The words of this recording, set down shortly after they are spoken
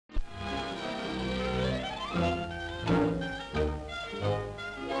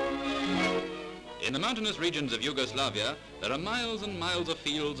In the mountainous regions of Yugoslavia, there are miles and miles of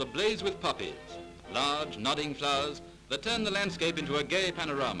fields ablaze with poppies, large, nodding flowers that turn the landscape into a gay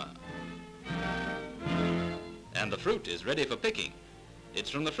panorama. And the fruit is ready for picking. It's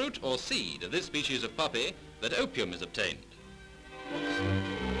from the fruit or seed of this species of poppy that opium is obtained.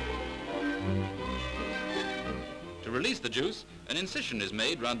 To release the juice, an incision is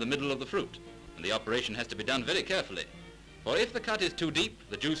made round the middle of the fruit, and the operation has to be done very carefully. For if the cut is too deep,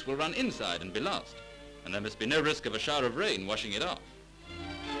 the juice will run inside and be lost, and there must be no risk of a shower of rain washing it off.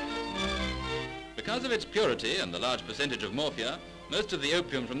 Because of its purity and the large percentage of morphia, most of the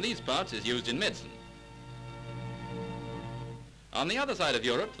opium from these parts is used in medicine. On the other side of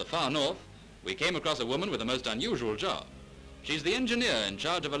Europe, the far north, we came across a woman with a most unusual job. She's the engineer in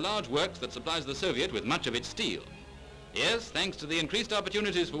charge of a large works that supplies the Soviet with much of its steel. Yes, thanks to the increased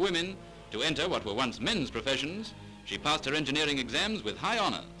opportunities for women to enter what were once men's professions, she passed her engineering exams with high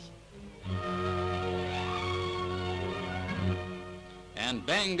honors. And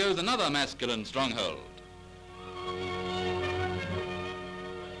bang goes another masculine stronghold.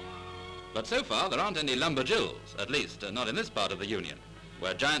 But so far there aren't any lumberjills, at least not in this part of the Union,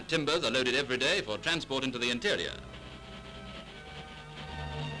 where giant timbers are loaded every day for transport into the interior.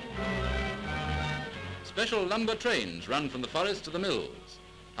 Special lumber trains run from the forest to the mills,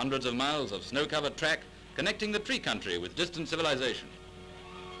 hundreds of miles of snow-covered track connecting the tree country with distant civilization.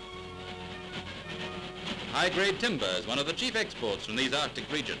 High-grade timber is one of the chief exports from these Arctic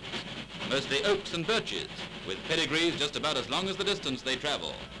regions, mostly oaks and birches, with pedigrees just about as long as the distance they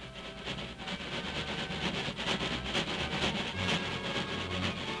travel.